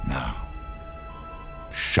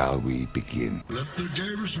shall we begin? Let the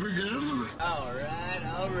games begin. All right.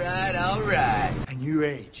 A new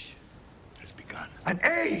age has begun. An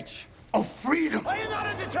age of freedom. Are you not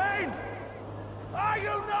entertained? Are you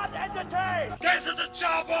not entertained? Get to the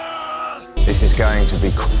chopper! This is going to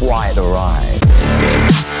be quite a ride.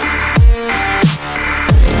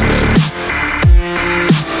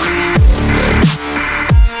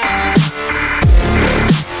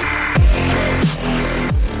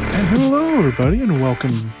 Hello, everybody, and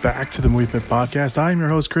welcome back to the Movie Pit Podcast. I'm your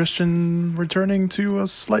host, Christian, returning to a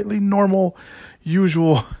slightly normal,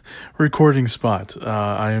 usual recording spot.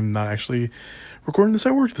 I am not actually recording this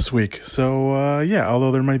at work this week, so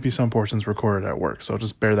although there might be some portions recorded at work, so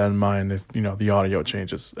just bear that in mind if, the audio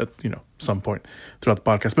changes at, some point throughout the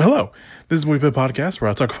podcast. But hello, this is the Movie Pit Podcast, where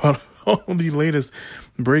I talk about all the latest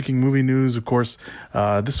breaking movie news. Of course,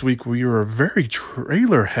 this week we were very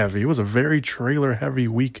trailer heavy. It was a very trailer heavy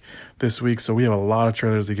week this week, so we have a lot of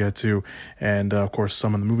trailers to get to, and of course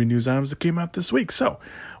some of the movie news items that came out this week. So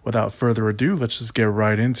without further ado, let's just get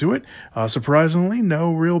right into it. Surprisingly,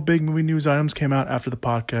 no real big movie news items came out after the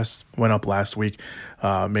podcast went up last week,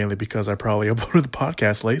 mainly because I probably uploaded the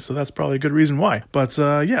podcast late, so that's probably a good reason why. But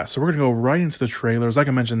so we're going to go right into the trailers. Like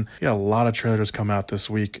I mentioned, a lot of trailers come out this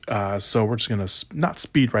week, so we're just going to not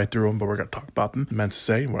speed right through them, but we're going to talk about them. I meant to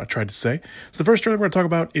say what I tried to say. So the first trailer we're going to talk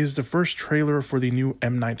about is the first trailer for the new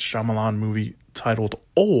M. Night Shyamalan movie titled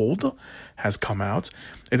Old has come out.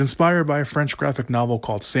 It's inspired by a French graphic novel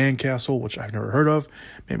called Sandcastle, which I've never heard of.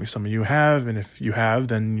 Maybe some of you have, and if you have,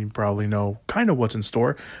 then you probably know kind of what's in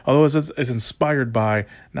store. Although it's inspired by,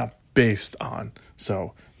 not based on.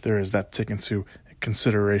 So there is that to take into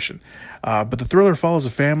consideration. But the thriller follows a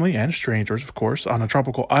family and strangers, of course, on a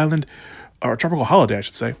tropical island, or a tropical holiday, I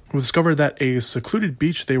should say, who discovered that a secluded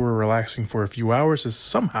beach they were relaxing for a few hours is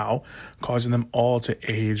somehow causing them all to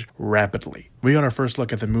age rapidly. We got our first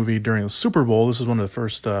look at the movie during the Super Bowl. This is one of the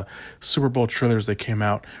first Super Bowl trailers that came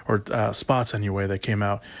out, or spots anyway, that came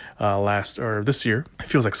out this year. It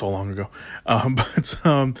feels like so long ago. But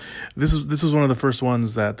this was one of the first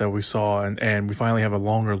ones that we saw, and we finally have a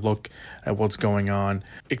longer look at what's going on.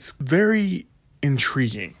 It's very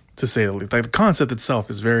intriguing, to say the least. Like, the concept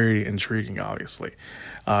itself is very intriguing, obviously.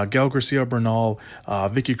 Gail Garcia Bernal,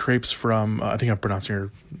 Vicky Krieps from, I think I'm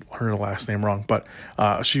pronouncing her last name wrong, but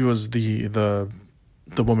she was the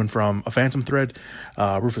woman from A Phantom Thread.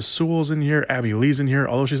 Rufus Sewell's in here. Abby Lee's in here,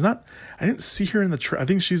 although she's not, I didn't see her in I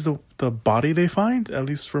think she's the body they find, at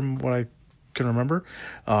least from what I can remember.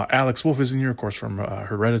 Alex Wolff is in here, of course, from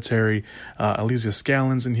Hereditary. Alicia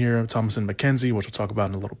Scallan's in here. Thomasin McKenzie, which we'll talk about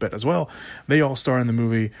in a little bit as well. They all star in the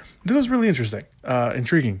movie. This was really interesting,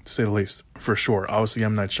 intriguing to say the least, for sure. Obviously,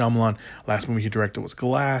 M. Night Shyamalan, last movie he directed was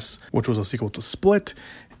Glass, which was a sequel to Split.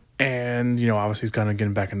 And, obviously he's kind of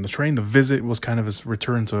getting back in the train. The Visit was kind of his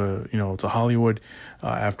return to, to Hollywood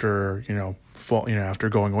after, after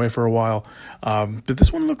going away for a while. But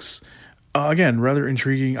this one looks, again, rather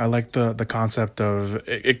intriguing. I like the concept of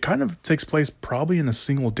it kind of takes place probably in a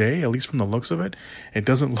single day, at least from the looks of it. It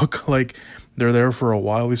doesn't look like they're there for a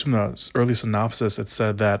while. At least from the early synopsis, it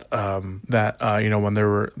said that when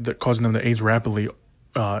they're causing them to age rapidly,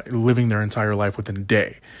 living their entire life within a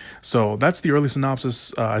day. So that's the early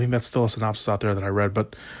synopsis. I think that's still a synopsis out there that I read,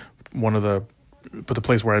 but the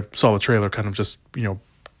place where I saw the trailer kind of just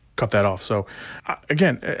cut that off. So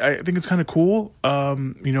again, I think it's kind of cool.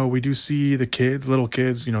 We do see the little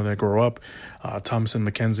kids, that grow up. Thomasin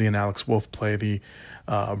McKenzie and Alex Wolff play the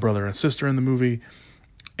brother and sister in the movie,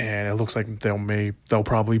 and it looks like they'll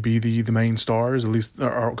probably be the main stars, at least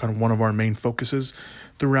are kind of one of our main focuses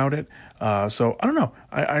throughout it. So I don't know.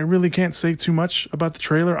 I really can't say too much about the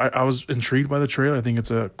trailer. I was intrigued by the trailer. I think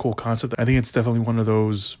it's a cool concept. I think it's definitely one of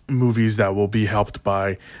those movies that will be helped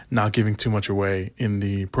by not giving too much away in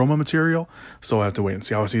the promo material. So I'll have to wait and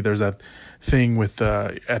see. Obviously, there's that thing with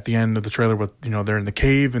at the end of the trailer with, they're in the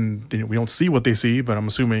cave and we don't see what they see, but I'm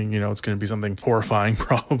assuming, it's going to be something horrifying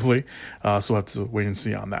probably. So we'll have to wait and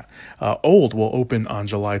see on that. Old will open on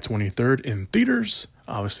July 23rd in theaters.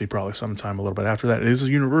 Obviously, probably sometime a little bit after that. It is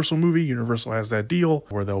a Universal movie. Universal has that deal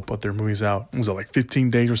where they'll put their movies out, was it like 15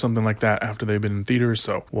 days or something like that after they've been in theaters.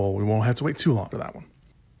 So, we won't have to wait too long for that one.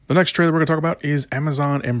 The next trailer we're going to talk about is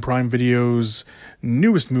Amazon and Prime Video's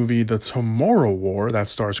newest movie, The Tomorrow War, that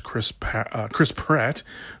stars Chris Pratt,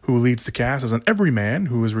 who leads the cast as an everyman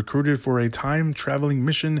who is recruited for a time-traveling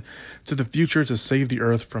mission to the future to save the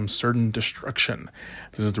Earth from certain destruction.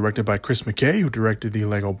 This is directed by Chris McKay, who directed the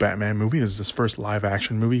Lego Batman movie. This is his first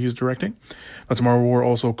live-action movie he's directing. The Tomorrow War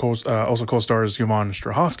also co-stars Yvonne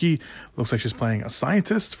Strahovski. Looks like she's playing a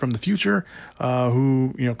scientist from the future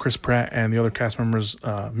who, Chris Pratt and the other cast members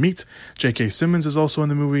meet. J.K. Simmons is also in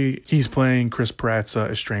the movie. He's playing Chris Pratt's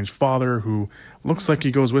estranged father, who looks like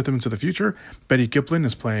he goes with him into the future. Betty Giplin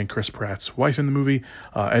is playing Chris Pratt's wife in the movie.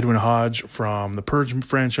 Edwin Hodge from the Purge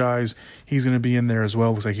franchise, he's going to be in there as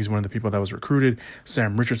well. Looks like he's one of the people that was recruited.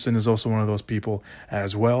 Sam Richardson is also one of those people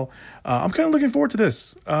as well. I'm kind of looking forward to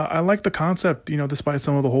this. I like the concept, despite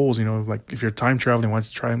some of the holes. Like if you're time traveling, why don't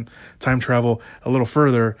you try and time travel a little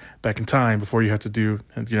further back in time before you have to do,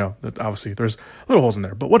 obviously there's little holes in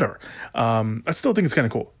there, but whatever. I still think it's kind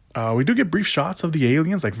of cool. We do get brief shots of the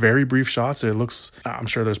aliens, like very brief shots. It looks, I'm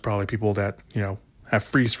sure there's probably people that, have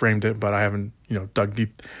freeze framed it, but I haven't, dug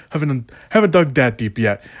deep, haven't dug that deep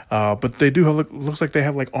yet. But they do have, looks like they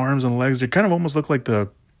have like arms and legs. They kind of almost look like the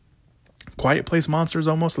Quiet Place monsters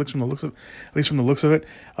almost, at least from the looks of it.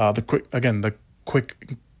 The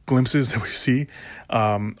quick glimpses that we see.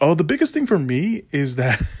 The biggest thing for me is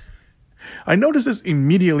that I noticed this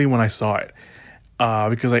immediately when I saw it.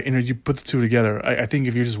 Because you put the two together. I think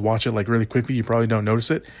if you just watch it like really quickly, you probably don't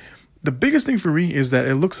notice it. The biggest thing for me is that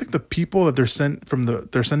it looks like the people that they're sending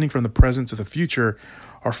from the present to the future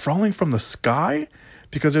are falling from the sky,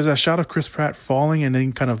 because there's that shot of Chris Pratt falling and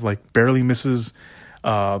then kind of like barely misses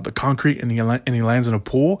the concrete and he lands in a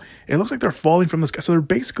pool. It looks like they're falling from the sky, so they're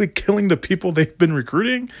basically killing the people they've been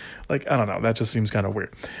recruiting. Like, I don't know, that just seems kind of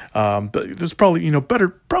weird. But there's probably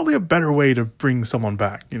a better way to bring someone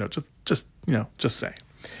back. Just say.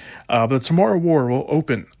 But the Tomorrow War will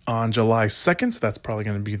open on July 2nd. So that's probably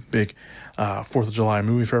going to be the big 4th of July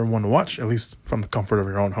movie for everyone to watch, at least from the comfort of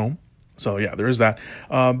your own home. So yeah, there is that.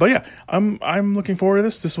 But yeah, I'm looking forward to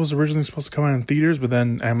this. This was originally supposed to come out in theaters, but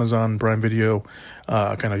then Amazon Prime Video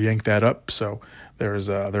kind of yanked that up. So there's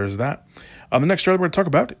that. The next trailer we're going to talk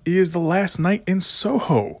about is The Last Night in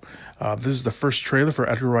Soho. This is the first trailer for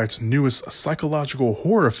Edgar Wright's newest psychological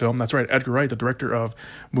horror film. That's right, Edgar Wright, the director of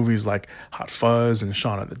movies like Hot Fuzz and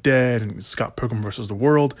Shaun of the Dead and Scott Pilgrim vs. the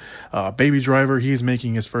World. Baby Driver, he's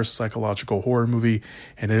making his first psychological horror movie,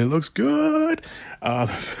 and it looks good. The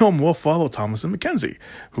film will follow Thomasin McKenzie,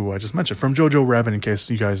 who I just mentioned, from Jojo Rabbit, in case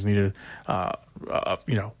you guys needed a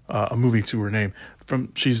movie to her name.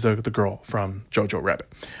 She's the girl from Jojo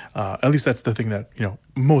Rabbit. At least that's the thing that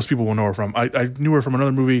most people will know her from. I knew her from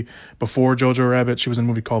another movie before Jojo Rabbit. She was in a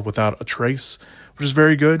movie called Without a Trace, which is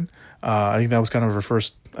very good. I think that was kind of her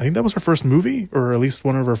first. I think that was her first movie, or at least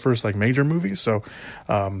one of her first like major movies. So,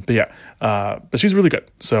 but she's really good.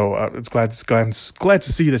 So it's glad to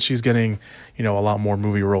see that she's getting a lot more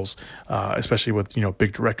movie roles, especially with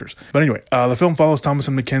big directors. But anyway, the film follows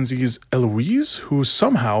Thomasin McKenzie's Eloise, who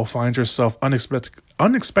somehow finds herself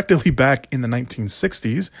unexpectedly back in the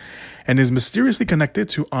 1960s, and is mysteriously connected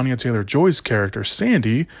to Anya Taylor-Joy's character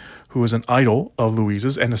Sandy, who is an idol of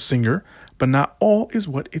Louise's and a singer. But not all is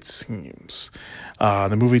what it seems.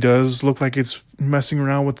 The movie does look like it's messing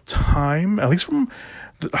around with time, at least from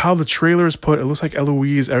how the trailer is put. It looks like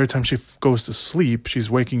Eloise, every time she goes to sleep, she's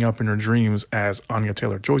waking up in her dreams as Anya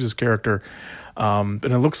Taylor-Joy's character. And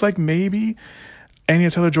it looks like maybe Anya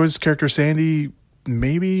Taylor-Joy's character Sandy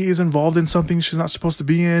maybe is involved in something she's not supposed to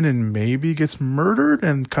be in, and maybe gets murdered,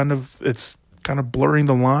 and it's kind of blurring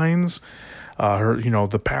the lines.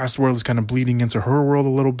 The past world is kind of bleeding into her world a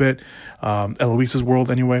little bit, Eloise's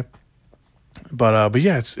world anyway. But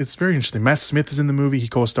yeah, it's very interesting. Matt Smith is in the movie. He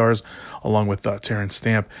co-stars along with Terrence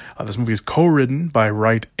Stamp. This movie is co-written by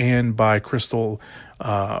Wright and by Christy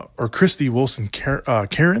Wilson Cairns. I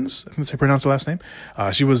think that's how you pronounce the last name.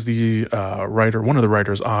 She was the one of the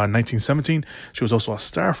writers on 1917. She was also a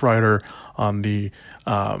staff writer on the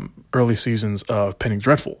early seasons of Penny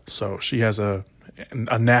Dreadful. So she has a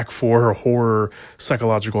knack for horror,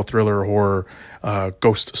 psychological thriller, horror,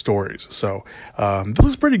 ghost stories. So this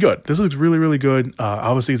looks pretty good. This looks really, really good.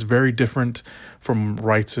 Obviously, it's very different from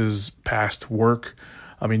Wright's past work.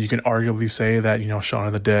 I mean, you can arguably say that, Shaun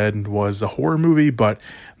of the Dead was a horror movie, but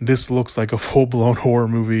this looks like a full-blown horror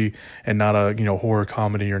movie and not a, horror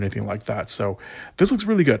comedy or anything like that. So this looks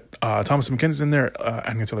really good. Thomasin McKenzie's in there.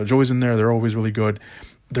 Anya Taylor-Joy's in there. They're always really good.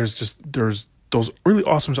 There's those really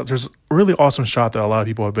awesome shots. There's a really awesome shot that a lot of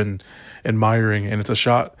people have been admiring, and it's a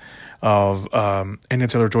shot of Anya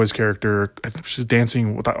Taylor-Joy's character. I think she's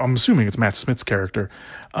dancing with, I'm assuming it's Matt Smith's character,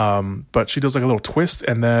 but she does like a little twist,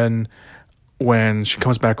 and then when she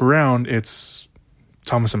comes back around, it's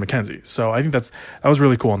Thomas and Mackenzie. So I think that was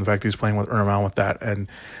really cool, and the fact that he's playing around with that. And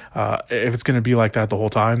if it's going to be like that the whole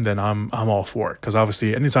time, then I'm all for it, because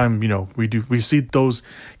obviously anytime we see those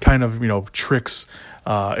kind of tricks,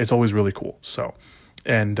 it's always really cool. So.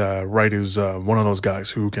 And Wright is one of those guys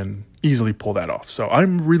who can easily pull that off. So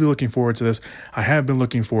I'm really looking forward to this. I have been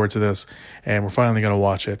looking forward to this, and we're finally going to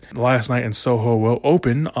watch it. Last Night in Soho will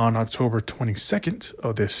open on October 22nd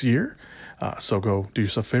of this year. So go do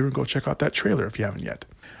yourself a favor and go check out that trailer if you haven't yet.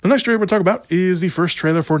 The next trailer we're talking about is the first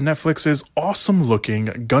trailer for Netflix's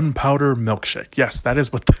awesome-looking Gunpowder Milkshake. Yes, that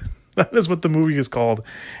is what the movie is called.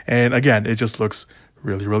 And again, it just looks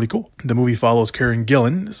really, really cool. The movie follows Karen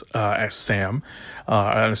Gillan as Sam,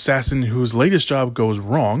 an assassin whose latest job goes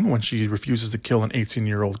wrong when she refuses to kill an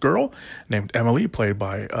 18-year-old girl named Emily, played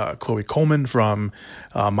by Chloe Coleman from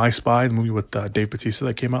My Spy, the movie with Dave Bautista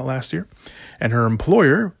that came out last year. And her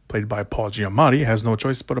employer, played by Paul Giamatti, has no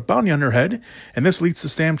choice to put a bounty on her head, and this leads to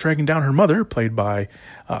Sam tracking down her mother, played by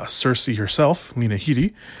Cersei herself, Lena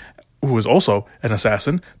Headey, who is also an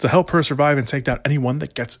assassin, to help her survive and take down anyone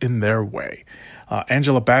that gets in their way.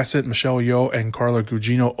 Angela Bassett, Michelle Yeoh, and Carla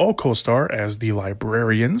Gugino all co-star as the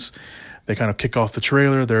librarians. They kind of kick off the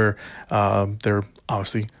trailer. They're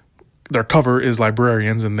obviously, their cover is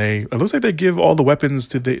librarians, and it looks like they give all the weapons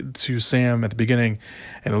to Sam at the beginning,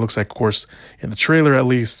 and it looks like, of course, in the trailer at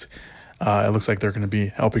least, it looks like they're going to be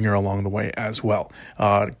helping her along the way as well.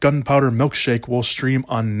 Gunpowder Milkshake will stream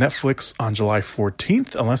on Netflix on July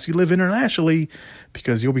 14th, unless you live internationally,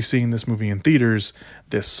 because you'll be seeing this movie in theaters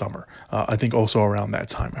this summer. I think also around that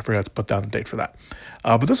time. I forgot to put down the date for that.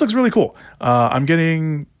 But this looks really cool. I'm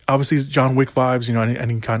getting, obviously, John Wick vibes.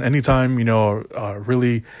 Anytime,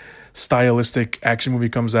 really stylistic action movie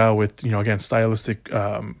comes out with, again, stylistic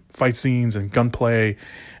fight scenes and gunplay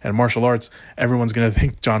and martial arts, everyone's going to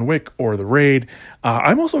think John Wick or The Raid.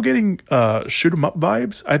 I'm also getting shoot 'em up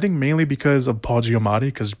vibes, I think mainly because of Paul Giamatti,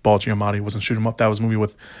 because Paul Giamatti wasn't shoot 'em up. That was a movie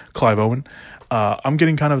with Clive Owen. I'm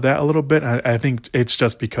getting kind of that a little bit. I think it's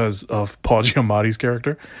just because of Paul Giamatti's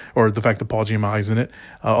character, or the fact that Paul Giamatti's in it.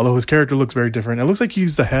 Although his character looks very different. It looks like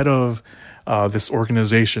he's the head of this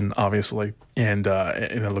organization, obviously, and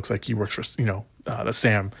it looks like he works for, the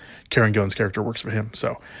Sam, Karen Gillan's character, works for him.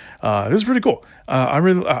 So this is pretty cool.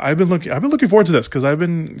 I've been looking forward to this, because I've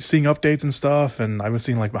been seeing updates and stuff, and I've been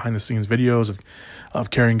seeing like behind the scenes videos of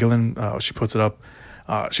Karen Gillan. She puts it up.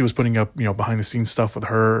 She was putting up, behind the scenes stuff with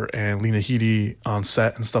her and Lena Headey on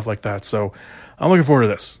set and stuff like that. So I'm looking forward to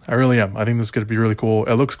this. I really am. I think this is going to be really cool.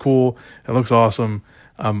 It looks cool. It looks awesome.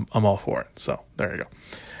 I'm all for it. So there you go.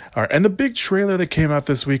 All right, and the big trailer that came out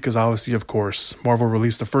this week is obviously, of course, Marvel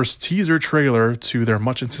released the first teaser trailer to their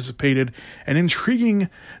much anticipated and intriguing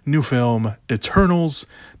new film, Eternals,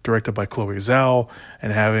 directed by Chloe Zhao,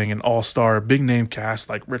 and having an all-star big-name cast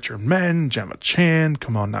like Richard Madden, Gemma Chan,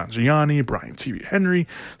 Kumail Nanjiani, Brian Tyree Henry,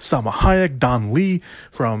 Salma Hayek, Don Lee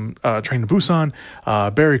from Train to Busan,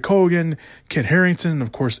 Barry Keoghan, Kit Harington, and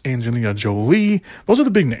of course Angelina Jolie. Those are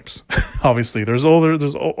the big names. Obviously, there's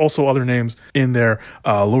also other names in there.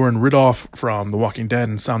 Lauren Ridloff from The Walking Dead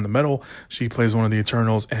and Sound the Metal. She plays one of the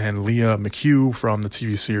Eternals, and Leah McHugh from the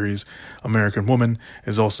TV series American Woman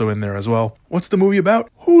is also in there as well. What's the movie about?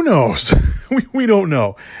 Who knows? we don't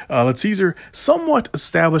know. The teaser somewhat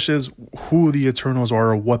establishes who the Eternals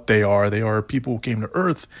are or what they are. They are people who came to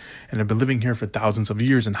Earth and have been living here for thousands of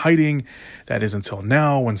years in hiding. That is until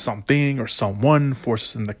now, when something or someone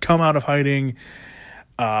forces them to come out of hiding.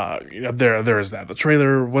 There is that. The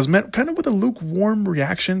trailer was met kind of with a lukewarm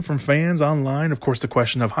reaction from fans online. Of course, the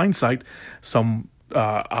question of hindsight, some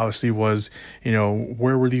obviously was,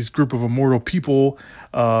 where were these group of immortal people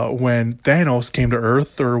when Thanos came to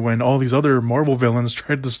Earth, or when all these other Marvel villains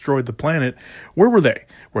tried to destroy the planet? Where were they?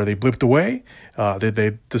 Were they blipped away? Did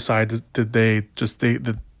they decide?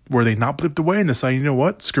 Were they not blipped away and decide, you know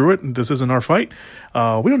what, screw it, this isn't our fight?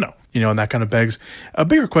 We don't know. And that kind of begs a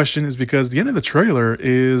bigger question, is because the end of the trailer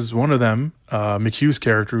is one of them, McHugh's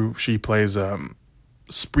character, who she plays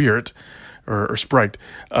Spirit or Sprite,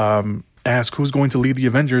 ask who's going to lead the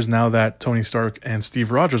Avengers now that Tony Stark and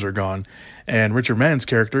Steve Rogers are gone. And Richard Madden's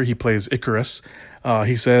character, he plays Icarus.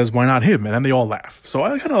 He says, why not him? And then they all laugh. So I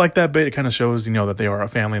kind of like that bit. It kind of shows, that they are a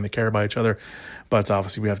family and they care about each other. But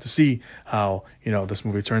obviously we have to see how, this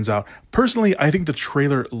movie turns out. Personally, I think the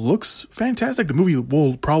trailer looks fantastic. The movie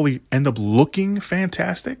will probably end up looking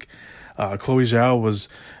fantastic. Chloe Zhao was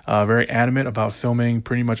very adamant about filming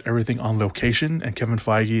pretty much everything on location, and Kevin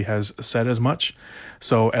Feige has said as much.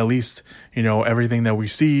 So at least, everything that we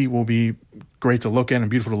see will be great to look at and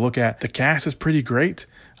beautiful to look at. The cast is pretty great.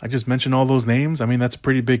 I just mentioned all those names. I mean, that's a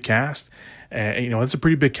pretty big cast. It's a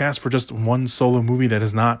pretty big cast for just one solo movie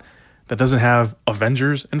that that doesn't have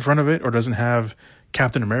Avengers in front of it, or doesn't have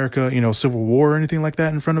Captain America, Civil War or anything like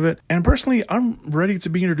that in front of it. And personally, I'm ready to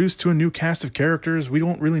be introduced to a new cast of characters. We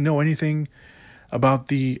don't really know anything about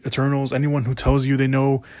the Eternals. Anyone who tells you they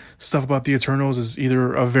know stuff about the Eternals is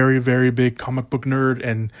either a very, very big comic book nerd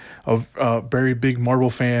and a very big Marvel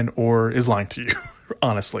fan, or is lying to you,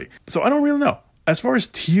 honestly. So I don't really know. As far as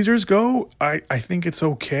teasers go, I think it's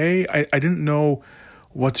okay. I didn't know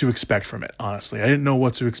what to expect from it, honestly. I didn't know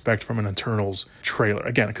what to expect from an Eternals trailer.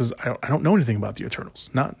 Again, because I don't know anything about the Eternals.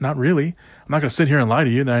 Not really. I'm not going to sit here and lie to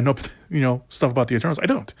you that I know, stuff about the Eternals. I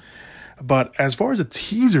don't. But as far as a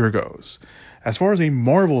teaser goes, as far as a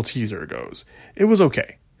Marvel teaser goes, it was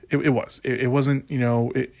okay. It was. It wasn't,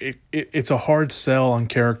 it's a hard sell on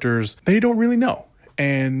characters that you don't really know.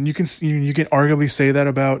 And you can arguably say that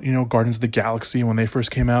about, Guardians of the Galaxy when they first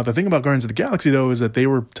came out. The thing about Guardians of the Galaxy, though, is that they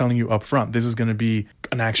were telling you up front, this is going to be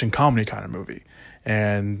an action comedy kind of movie.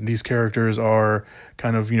 And these characters are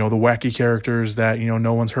kind of, the wacky characters that,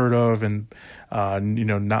 no one's heard of and,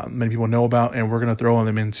 not many people know about. And we're going to throw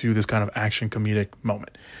them into this kind of action comedic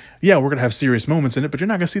moment. Yeah, we're going to have serious moments in it, but you're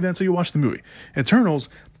not going to see that until you watch the movie. Eternals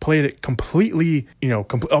played it completely,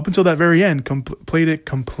 up until that very end, played it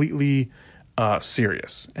completely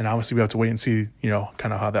serious. And obviously we have to wait and see,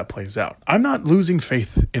 kind of how that plays out. I'm not losing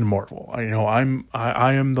faith in Marvel. I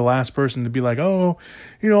am the last person to be like,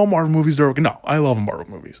 Marvel movies are okay. No, I love Marvel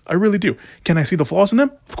movies. I really do. Can I see the flaws in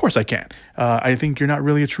them? Of course I can. I think you're not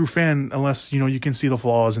really a true fan unless, you can see the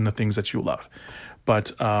flaws in the things that you love,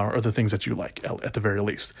 but, or the things that you like at the very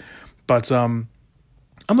least. But, I'm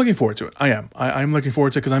looking forward to it. I am. I'm looking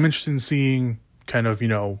forward to it because I'm interested in seeing kind of,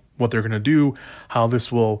 what they're going to do, how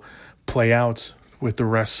this will play out with the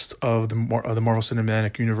rest of the Marvel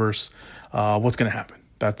Cinematic Universe, what's going to happen.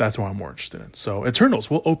 That's what I'm more interested in. So Eternals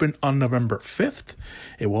will open on November 5th.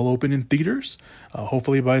 It will open in theaters.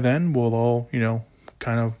 Hopefully by then we'll all,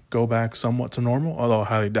 kind of go back somewhat to normal, although I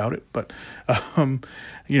highly doubt it. But,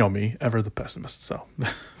 me, ever the pessimist. So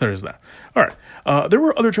there's that. All right. There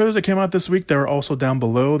were other trailers that came out this week. They were also down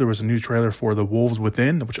below. There was a new trailer for The Wolves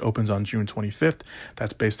Within, which opens on June 25th.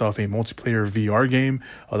 That's based off a multiplayer VR game,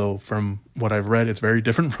 although from what I've read, it's very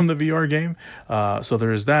different from the VR game. So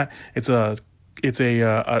there is that. It's a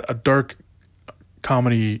dark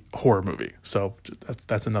comedy horror movie, so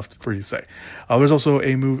that's enough for you to say. There's also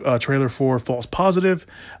a trailer for False Positive,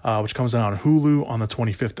 which comes out on Hulu on the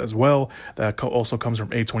 25th as well. That also comes from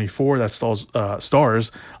A24. That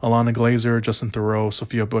stars Alana Glazer, Justin Theroux,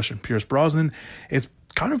 Sophia Bush, and Pierce Brosnan. It's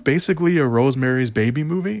kind of basically a Rosemary's Baby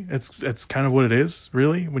movie. It's kind of what it is,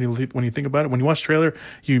 really. When you think about it, when you watch the trailer,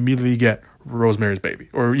 you immediately get Rosemary's Baby,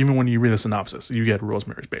 or even when you read the synopsis, you get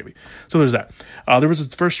Rosemary's Baby. So there's that. There was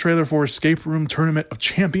the first trailer for Escape Room Tournament of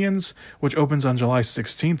Champions, which opens on July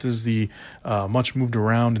 16th. This is the much moved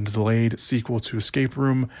around and delayed sequel to Escape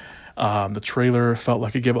Room. The trailer felt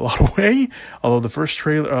like it gave a lot away, although the first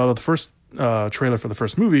trailer for the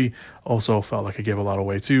first movie also felt like it gave a lot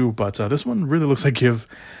away too. But this one really looks like it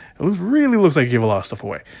gave a lot of stuff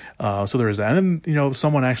away. So there is that. And then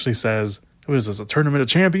someone actually says, "What is this, a Tournament of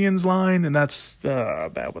Champions line?" And that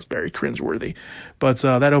was very cringeworthy. But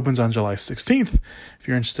that opens on July 16th if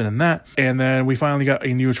you're interested in that. And then we finally got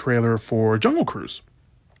a new trailer for Jungle Cruise,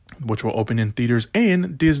 which will open in theaters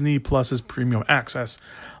and Disney Plus's premium access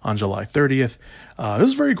on July 30th. This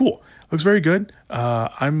is very cool. Looks very good.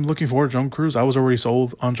 I'm looking forward to Jungle Cruise. I was already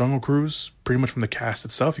sold on Jungle Cruise pretty much from the cast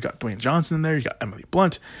itself. You got Dwayne Johnson in there. You got Emily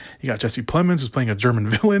Blunt. You got Jesse Plemons, who's playing a German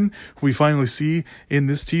villain, who we finally see in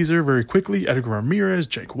this teaser very quickly. Edgar Ramirez,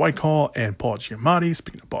 Jake Whitehall, and Paul Giamatti.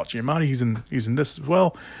 Speaking of Paul Giamatti, he's in this as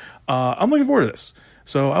well. I'm looking forward to this.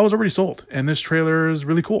 So I was already sold, and this trailer is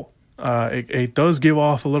really cool. It does give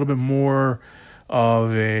off a little bit more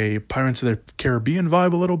of a Pirates of the Caribbean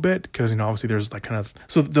vibe a little bit, because obviously there's like kind of,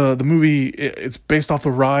 so the movie, it's based off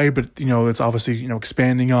the ride, but it's obviously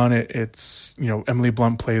expanding on it. It's Emily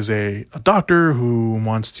Blunt plays a doctor who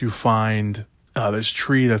wants to find this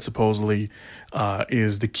tree that supposedly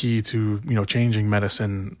is the key to changing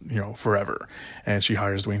medicine forever, and she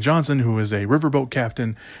hires Dwayne Johnson, who is a riverboat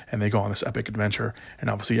captain, and they go on this epic adventure, and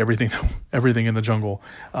obviously everything in the jungle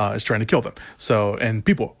is trying to kill them, so, and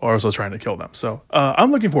people are also trying to kill them. So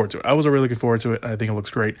I'm looking forward to it. I was already looking forward to it. I think it looks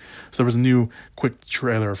great. So there was a new quick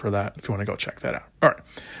trailer for that if you want to go check that out. All right,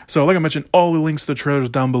 so like I mentioned, all the links to the trailers are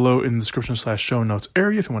down below in the description/show notes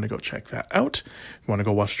area if you want to go check that out. If you want to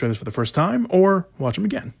go watch the trailers for the first time or watch them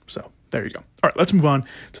again. So there you go. All right, let's move on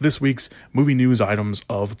to this week's movie news items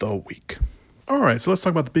of the week. All right, so let's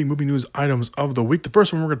talk about the big movie news items of the week. The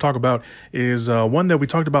first one we're going to talk about is one that we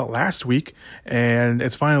talked about last week, and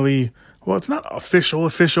it's finally Well, it's not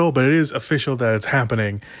official, but it is official that it's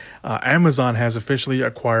happening. Amazon has officially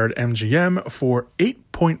acquired MGM for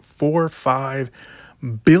 $8.45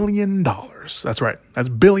 billion. That's right. That's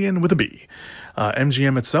billion with a B.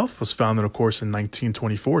 MGM itself was founded, of course, in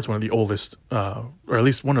 1924. It's one of the oldest, or at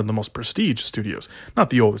least one of the most prestige studios. Not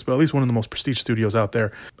the oldest, but at least one of the most prestige studios out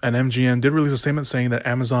there. And MGM did release a statement saying that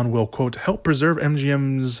Amazon will, quote, help preserve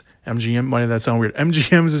why did that sound weird?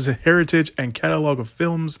 MGM's heritage and catalog of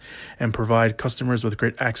films and provide customers with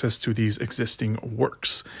great access to these existing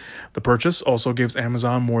works. The purchase also gives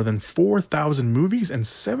Amazon more than 4,000 movies and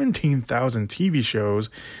 17,000 TV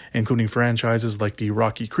shows, including franchises like the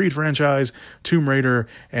Rocky Creed franchise, Tomb Raider,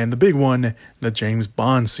 and the big one, the James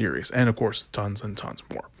Bond series, and of course, tons and tons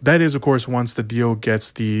more. That is, of course, once the deal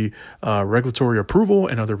gets the regulatory approval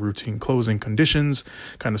and other routine closing conditions,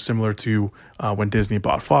 kind of similar to when Disney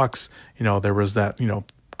bought Fox. There was that,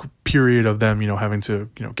 period of them, having to,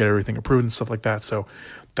 get everything approved and stuff like that. So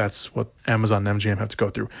that's what Amazon and MGM have to go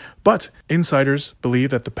through. But insiders believe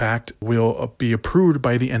that the pact will be approved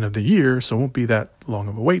by the end of the year, so it won't be that long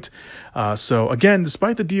of a wait. So again,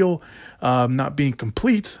 despite the deal not being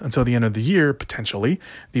complete until the end of the year, potentially,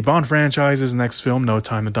 the Bond franchise's next film, No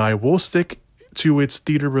Time to Die, will stick to its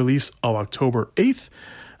theater release of October 8th.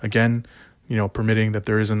 Again, permitting that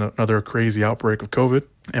there isn't another crazy outbreak of COVID,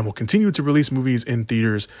 and will continue to release movies in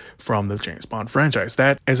theaters from the James Bond franchise.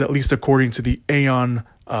 That is at least according to the Aeon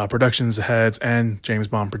Productions heads and James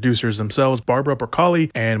Bond producers themselves, Barbara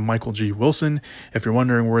Broccoli and Michael G. Wilson. If you're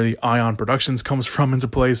wondering where the Aeon Productions comes from into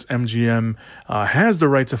place, MGM has the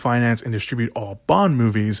right to finance and distribute all Bond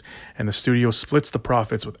movies, and the studio splits the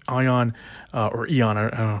profits with Aeon, or Eon, I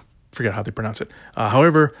don't know. Forget how they pronounce it.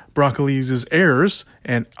 However, Broccoli's heirs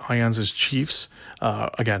and Aeon's chiefs,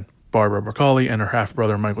 again, Barbara Broccoli and her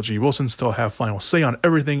half-brother Michael G. Wilson, still have final say on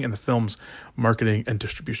everything in the film's marketing and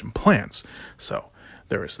distribution plans. So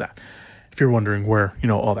there is that, if you're wondering where,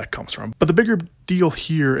 all that comes from. But the bigger deal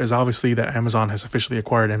here is obviously that Amazon has officially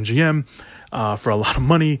acquired MGM for a lot of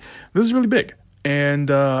money. This is really big. And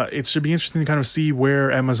it should be interesting to kind of see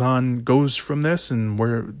where Amazon goes from this and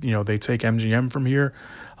where, they take MGM from here.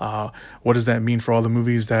 What does that mean for all the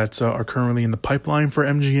movies that are currently in the pipeline for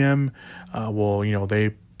MGM? Will,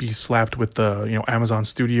 they be slapped with the, Amazon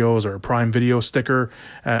Studios or Prime Video sticker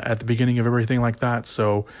at the beginning of everything like that?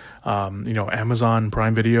 So, Amazon,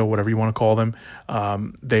 Prime Video, whatever you want to call them,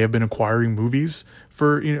 they have been acquiring movies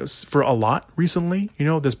for a lot recently,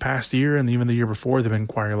 this past year and even the year before. They've been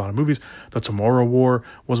acquiring a lot of movies. The Tomorrow War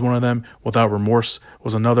was one of them. Without Remorse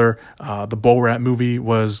was another. The Borat movie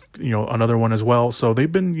was, another one as well. So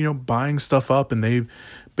they've been, buying stuff up, and they've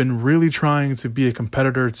been really trying to be a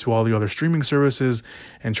competitor to all the other streaming services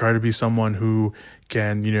and try to be someone who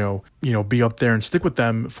can, be up there and stick with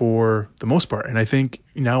them for the most part. And I think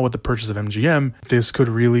now with the purchase of MGM, this could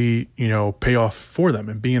really, pay off for them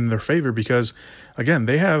and be in their favor because, again,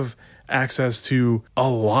 they have access to a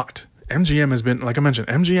lot. MGM has been, like I mentioned,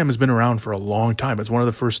 MGM has been around for a long time. It's one of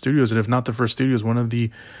the first studios, and if not the first studios, one of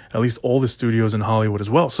the at least oldest studios in Hollywood as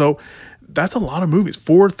well. So that's a lot of movies,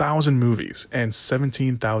 4,000 movies and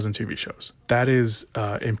 17,000 TV shows. That is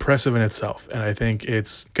impressive in itself. And I think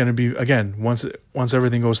it's going to be, again, once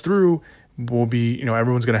everything goes through, will be,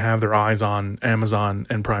 everyone's going to have their eyes on Amazon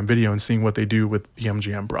and Prime Video and seeing what they do with the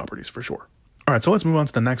MGM properties for sure. All right, so let's move on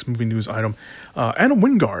to the next movie news item. Adam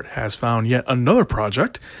Wingard has found yet another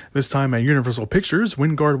project. This time at Universal Pictures,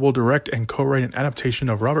 Wingard will direct and co-write an adaptation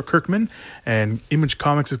of Robert Kirkman and Image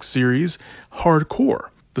Comics series Hardcore.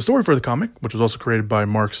 The story for the comic, which was also created by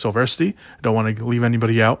Mark Silvestri, I don't want to leave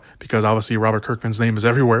anybody out because obviously Robert Kirkman's name is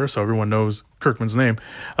everywhere, so everyone knows Kirkman's name.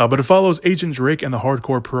 But it follows Agent Drake and the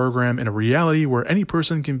Hardcore program in a reality where any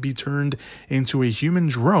person can be turned into a human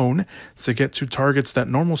drone to get to targets that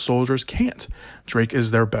normal soldiers can't. Drake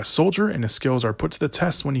is their best soldier, and his skills are put to the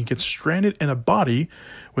test when he gets stranded in a body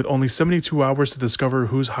with only 72 hours to discover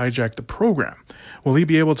who's hijacked the program. Will he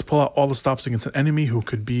be able to pull out all the stops against an enemy who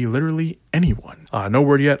could be literally anyone? No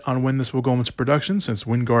word yet on when this will go into production, since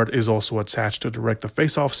Wingard is also attached to direct the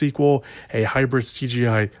Face Off sequel, a hybrid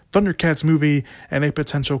CGI Thundercats movie, and a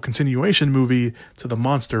potential continuation movie to the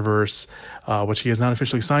Monsterverse, which he has not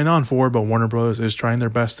officially signed on for, but Warner Brothers is trying their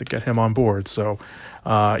best to get him on board. So,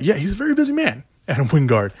 he's a very busy man, Adam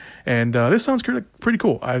Wingard, and this sounds pretty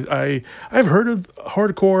cool. I've heard of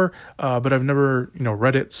Hardcore, but I've never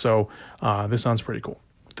read it. So this sounds pretty cool.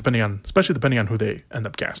 Especially depending on who they end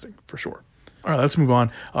up casting, for sure. All right, let's move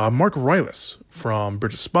on. Mark Rylance from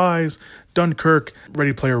Bridge of Spies, Dunkirk,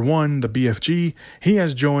 Ready Player One, the BFG. He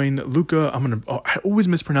has joined Luca. I always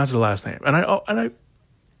mispronounce his last name, and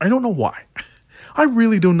I don't know why. I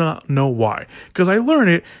really do not know why. Because I learn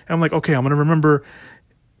it, and I'm like, okay, I'm going to remember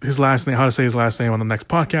his last name, how to say his last name on the next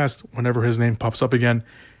podcast, whenever his name pops up again.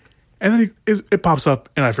 And then it pops up,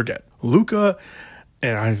 and I forget. Luca,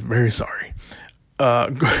 and I'm very sorry. Now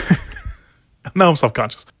I'm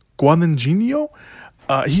self-conscious. Guadagnino,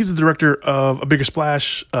 he's the director of A Bigger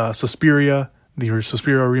Splash, Suspiria, the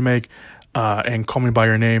Suspiria remake, and Call Me By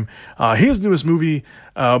Your Name. His newest movie,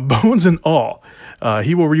 Bones and All.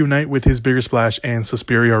 He will reunite with his Bigger Splash and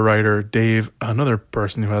Suspiria writer Dave, another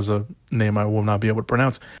person who has a name I will not be able to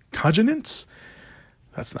pronounce, Kajanitz?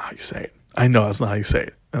 That's not how you say it. I know that's not how you say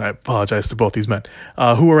it, and I apologize to both these men,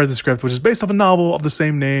 who will write the script, which is based off a novel of the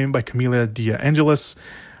same name by Camila De Angelis.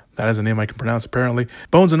 That is a name I can pronounce, apparently.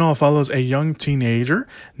 Bones and All follows a young teenager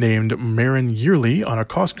named Marin Yearly on a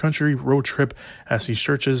cross-country road trip as she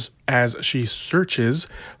searches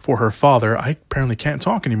for her father. I apparently can't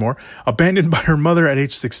talk anymore. Abandoned by her mother at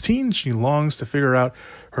age 16, she longs to figure out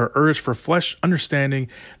her urge for flesh, understanding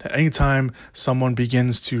that anytime someone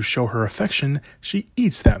begins to show her affection, she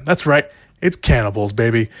eats them. That's right. It's cannibals,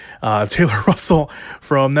 baby. Taylor Russell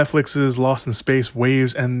from Netflix's Lost in Space,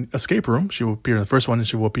 Waves, and Escape Room. She will appear in the first one, and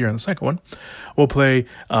she will appear in the second one. Will play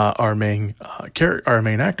our main actor,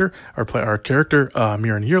 our character,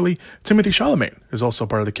 Mirren Yearly. Timothy Chalamet is also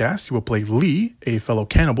part of the cast. He will play Lee, a fellow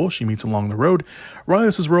cannibal she meets along the road.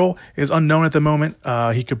 Riley's role is unknown at the moment.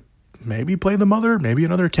 He could maybe play the mother, maybe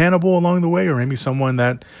another cannibal along the way, or maybe someone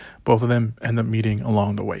that both of them end up meeting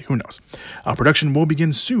along the way. Who knows? Production will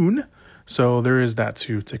begin soon. So there is that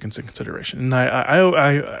to take into consideration. And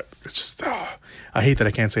I hate that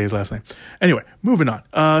I can't say his last name. Anyway, moving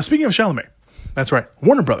on. Speaking of Chalamet, that's right,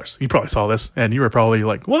 Warner Brothers. You probably saw this, and you were probably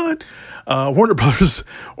like, what? Warner Brothers'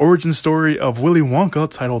 origin story of Willy Wonka,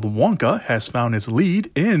 titled Wonka, has found its lead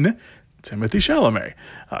in Timothy Chalamet.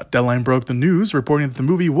 Deadline broke the news, reporting that the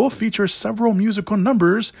movie will feature several musical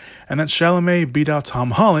numbers, and that Chalamet beat out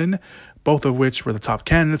Tom Holland, both of which were the top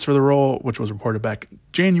candidates for the role, which was reported back in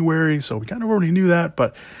January. So we kind of already knew that,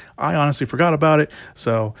 but I honestly forgot about it.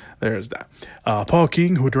 So there's that. Paul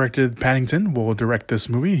King, who directed Paddington, will direct this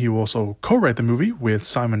movie. He will also co-write the movie with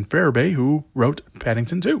Simon Farabee, who wrote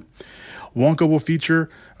Paddington 2. Wonka will feature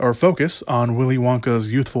or focus on Willy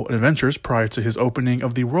Wonka's youthful adventures prior to his opening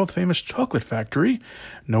of the world-famous chocolate factory.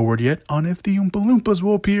 No word yet on if the Oompa Loompas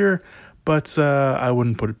will appear, but I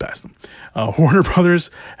wouldn't put it past them. Warner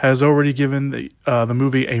Brothers has already given the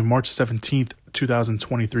movie a March 17th,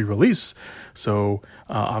 2023 release. So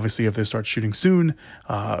obviously, if they start shooting soon,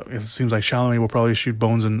 it seems like Chalamet will probably shoot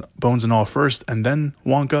Bones and All first, and then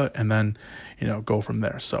Wonka, and then go from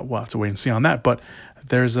there. So we'll have to wait and see on that. But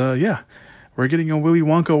there's we're getting a Willy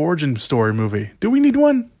Wonka origin story movie. Do we need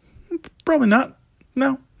one? Probably not.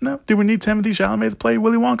 No. Do we need Timothy Chalamet to play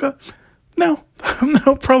Willy Wonka? No,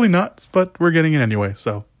 probably not, but we're getting it anyway,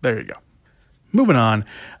 so there you go. Moving on,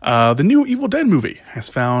 the new Evil Dead movie has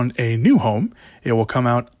found a new home. It will come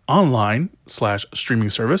out online/streaming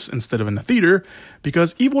service instead of in the theater,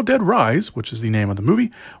 because Evil Dead Rise, which is the name of the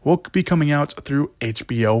movie, will be coming out through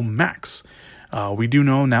HBO Max. We do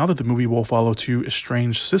know now that the movie will follow two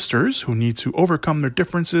estranged sisters who need to overcome their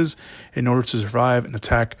differences in order to survive an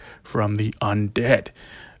attack from the undead.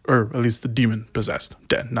 Or at least the demon-possessed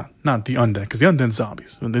dead, not the undead, because the undead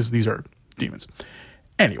zombies. These are demons.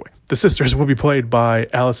 Anyway, the sisters will be played by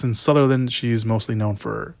Alison Sutherland. She's mostly known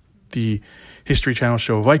for the History Channel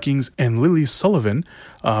show Vikings, and Lily Sullivan,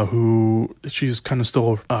 who she's kind of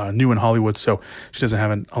still new in Hollywood, so she doesn't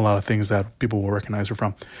have a lot of things that people will recognize her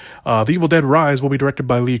from. The Evil Dead Rise will be directed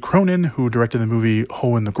by Lee Cronin, who directed the movie The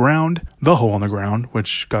Hole in the Ground,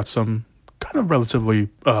 which got some kind of relatively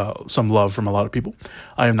some love from a lot of people.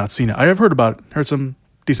 I have not seen it. I have heard about it, heard some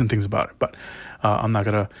decent things about it, but I'm not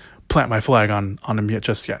going to plant my flag on him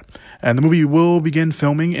just yet. And the movie will begin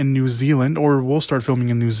filming in New Zealand, or will start filming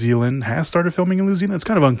in New Zealand, has started filming in New Zealand. It's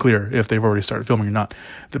kind of unclear if they've already started filming or not,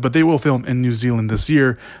 but they will film in New Zealand this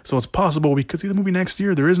year. So it's possible we could see the movie next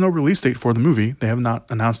year. There is no release date for the movie. They have not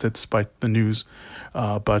announced it despite the news,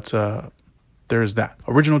 but there's that.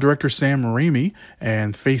 Original director Sam Raimi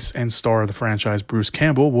and face and star of the franchise Bruce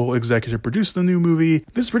Campbell will executive produce the new movie.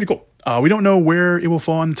 This is pretty cool. We don't know where it will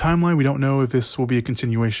fall in the timeline. We don't know if this will be a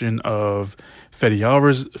continuation of Fede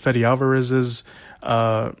Alvarez's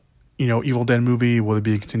Evil Dead movie. Will it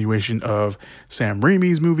be a continuation of Sam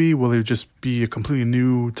Raimi's movie? Will it just be a completely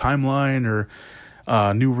new timeline or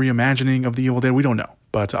new reimagining of the Evil Dead? We don't know.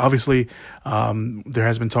 But obviously, there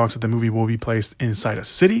has been talks that the movie will be placed inside a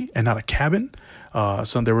city and not a cabin.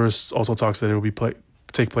 There was also talks that it will be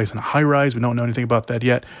take place in a high rise. We don't know anything about that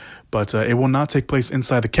yet, but it will not take place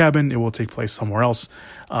inside the cabin. It will take place somewhere else,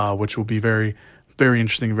 which will be very, very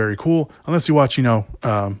interesting, very cool. Unless you watch,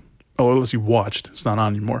 unless you watched, it's not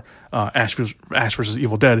on anymore, Ash versus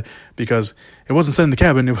Evil Dead, because it wasn't set in the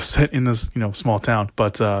cabin, it was set in this, small town.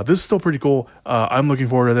 But this is still pretty cool. I'm looking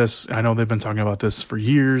forward to this. I know they've been talking about this for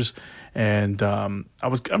years, and I'm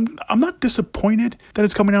not disappointed that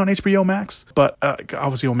it's coming out on HBO Max, but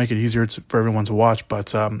obviously it'll make it easier for everyone to watch.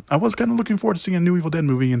 But I was kind of looking forward to seeing a new Evil Dead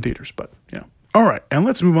movie in theaters, but All right, and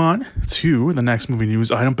let's move on to the next movie news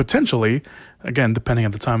item, potentially, again, depending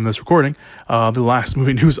on the time of this recording, the last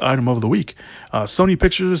movie news item of the week. Sony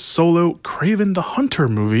Pictures' solo Kraven the Hunter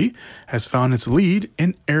movie has found its lead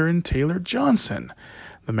in Aaron Taylor Johnson,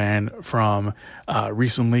 the man from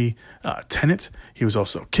recently Tenet. He was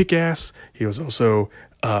also Kick-Ass. He was also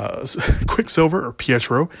Quicksilver, or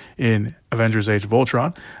Pietro, in Avengers: Age of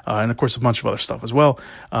Ultron, and of course a bunch of other stuff as well.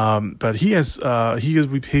 But he's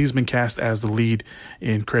been cast as the lead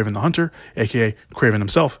in Kraven the Hunter, aka Kraven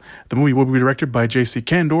himself. The movie will be directed by J.C.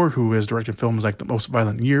 Candor, who has directed films like The Most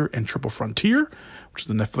Violent Year and Triple Frontier, which is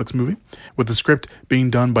the Netflix movie, with the script being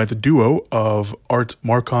done by the duo of Art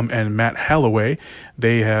Markham and Matt Holloway.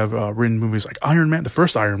 They have written movies like Iron Man, the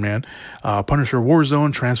first Iron Man, Punisher: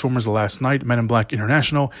 Warzone, Transformers: The Last Night, Men in Black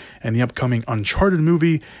International, and the upcoming Uncharted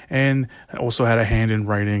movie, and also had a hand in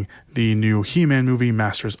writing the new He-Man movie,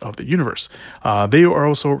 Masters of the Universe. They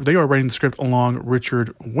are writing the script along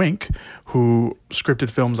Richard Wink, who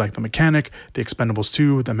scripted films like The Mechanic, The Expendables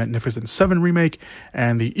 2, The Magnificent Seven remake,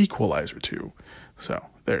 and The Equalizer 2. So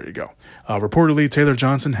there you go. Reportedly, Taylor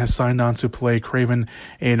Johnson has signed on to play Kraven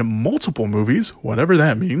in multiple movies, whatever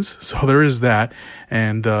that means. So there is that.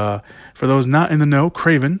 And for those not in the know,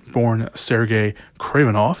 Kraven, born Sergei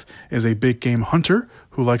Kravenov, is a big game hunter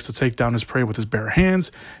who likes to take down his prey with his bare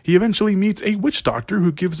hands. He eventually meets a witch doctor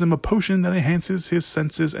who gives him a potion that enhances his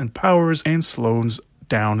senses and powers and slows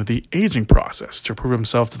down the aging process. To prove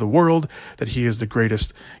himself to the world that he is the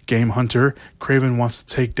greatest game hunter, Kraven wants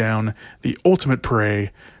to take down the ultimate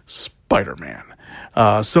prey, Spider-Man.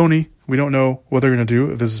 Sony, we don't know what they're going to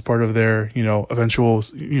do, if this is part of their, eventual,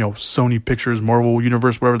 Sony Pictures, Marvel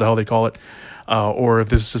Universe, whatever the hell they call it, or if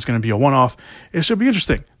this is just going to be a one-off. It should be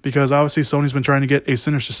interesting, because obviously Sony's been trying to get a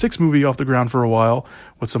Sinister Six movie off the ground for a while,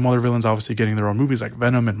 with some other villains obviously getting their own movies like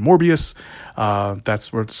Venom and Morbius.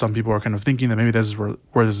 That's where some people are kind of thinking that maybe this is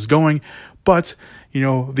where this is going. But,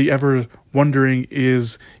 the ever wondering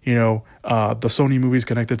is, the Sony movies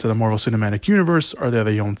connected to the Marvel Cinematic Universe. Are they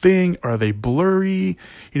their own thing? Are they blurry?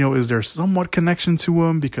 Is there somewhat connection to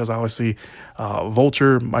them? Because obviously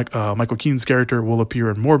Vulture, Michael Keaton's character, will appear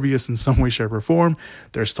in Morbius in some way, shape, or form.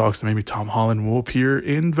 There's talks that maybe Tom Holland will appear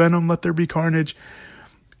in Venom, Let There Be Carnage.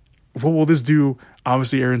 What will this do?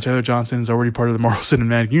 Obviously, Aaron Taylor Johnson is already part of the Marvel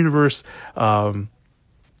Cinematic Universe.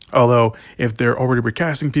 Although, if they're already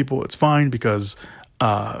recasting people, it's fine, because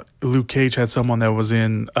Luke Cage had someone that was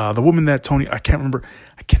in the woman that I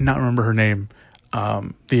cannot remember her name,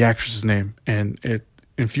 the actress's name, and it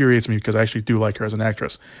infuriates me because I actually do like her as an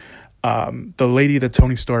actress. The lady that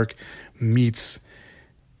Tony Stark meets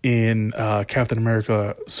in Captain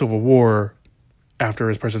America: Civil War after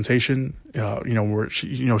his presentation, where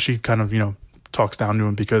she kind of talks down to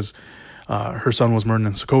him because her son was murdered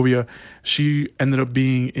in Sokovia. She ended up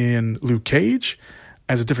being in Luke Cage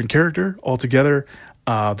as a different character altogether.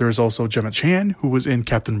 There's also Gemma Chan, who was in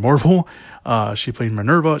Captain Marvel. She played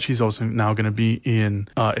Minerva. She's also now going to be in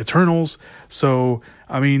Eternals. So,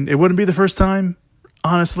 I mean, it wouldn't be the first time,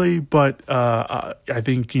 honestly, but I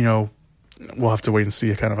think, we'll have to wait and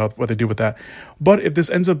see kind of what they do with that. But if this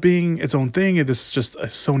ends up being its own thing, if this is just a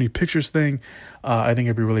Sony Pictures thing, I think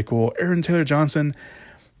it'd be really cool. Aaron Taylor Johnson,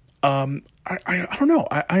 I don't know.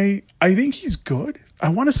 I think he's good. I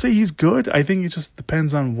want to say he's good. I think it just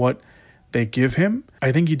depends on what they give him.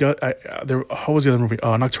 I think he does. What was the other movie?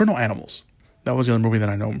 Nocturnal Animals. That was the other movie that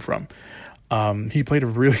I know him from. He played a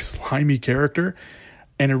really slimy character,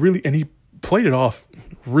 and he played it off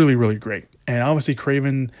really, really great. And obviously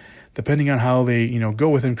Kraven, depending on how they go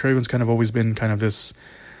with him, Kraven's kind of always been kind of this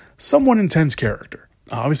somewhat intense character.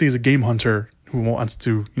 Obviously, he's a game hunter who wants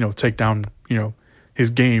to take down his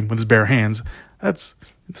game with his bare hands.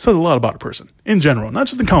 It says a lot about a person in general, not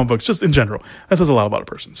just in comic books, just in general. That says a lot about a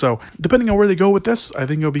person. So depending on where they go with this, I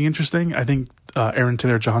think it'll be interesting. I think Aaron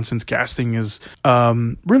Taylor Johnson's casting is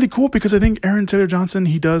really cool, because I think Aaron Taylor Johnson,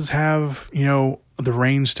 he does have the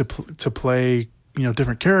range to play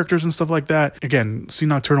different characters and stuff like that. Again, see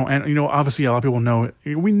Nocturnal, and obviously a lot of people know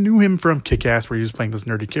we knew him from Kick-Ass, where he was playing this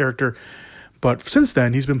nerdy character, but since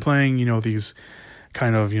then he's been playing these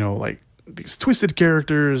kind of like these twisted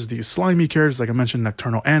characters, these slimy characters, like I mentioned,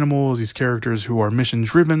 Nocturnal Animals, these characters who are mission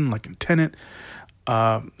driven, like in Tenet.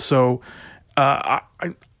 So I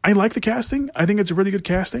I like the casting. I think it's a really good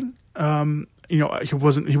casting. He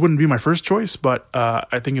wouldn't be my first choice, but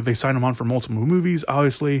I think if they sign him on for multiple movies,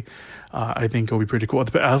 obviously, I think it'll be pretty cool.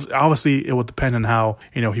 Obviously, it will depend on how,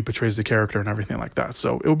 he portrays the character and everything like that.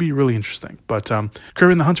 So it will be really interesting. But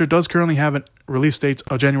Kraven the Hunter does currently have a release date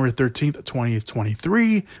of January 13th,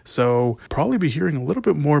 2023. So probably be hearing a little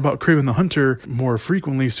bit more about Kraven the Hunter more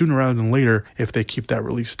frequently sooner rather than later if they keep that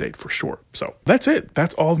release date for sure. So that's it.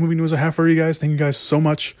 That's all the movie news I have for you guys. Thank you guys so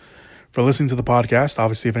much for listening to the podcast.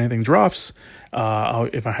 Obviously, if anything drops,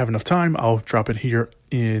 if I have enough time, I'll drop it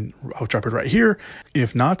right here.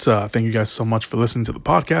 If not, thank you guys so much for listening to the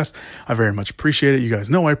podcast. I very much appreciate it. You guys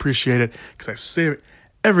know I appreciate it because I say it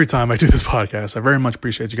every time I do this podcast. I very much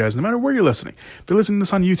appreciate you guys, no matter where you're listening. If you're listening to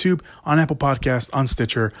this on YouTube, on Apple Podcasts, on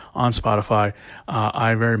Stitcher, on Spotify,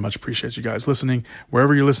 I very much appreciate you guys listening.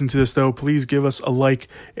 Wherever you're listening to this, though, please give us a like,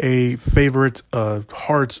 a favorite,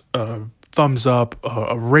 heart, thumbs up,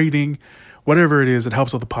 a rating, whatever it is. It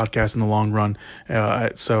helps out the podcast in the long run.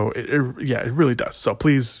 So it really does. So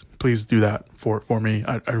please do that for me.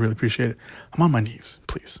 I really appreciate it. I'm on my knees,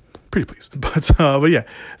 please. Pretty pleased. But yeah,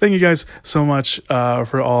 thank you guys so much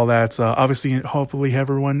for all that. Obviously, hopefully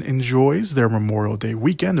everyone enjoys their Memorial Day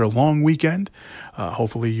weekend, their long weekend.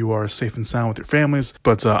 Hopefully you are safe and sound with your families.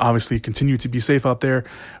 But obviously, continue to be safe out there.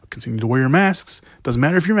 Continue to wear your masks. Doesn't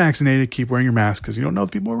matter if you're vaccinated, keep wearing your mask because you don't know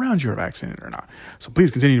if the people around you are vaccinated or not. So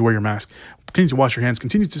please continue to wear your mask. Continue to wash your hands.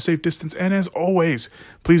 Continue to safe distance. And as always,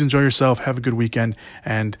 please enjoy yourself. Have a good weekend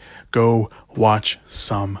and go watch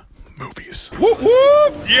some movies. Whoop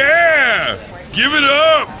whoop! Yeah! Give it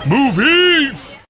up! Movies!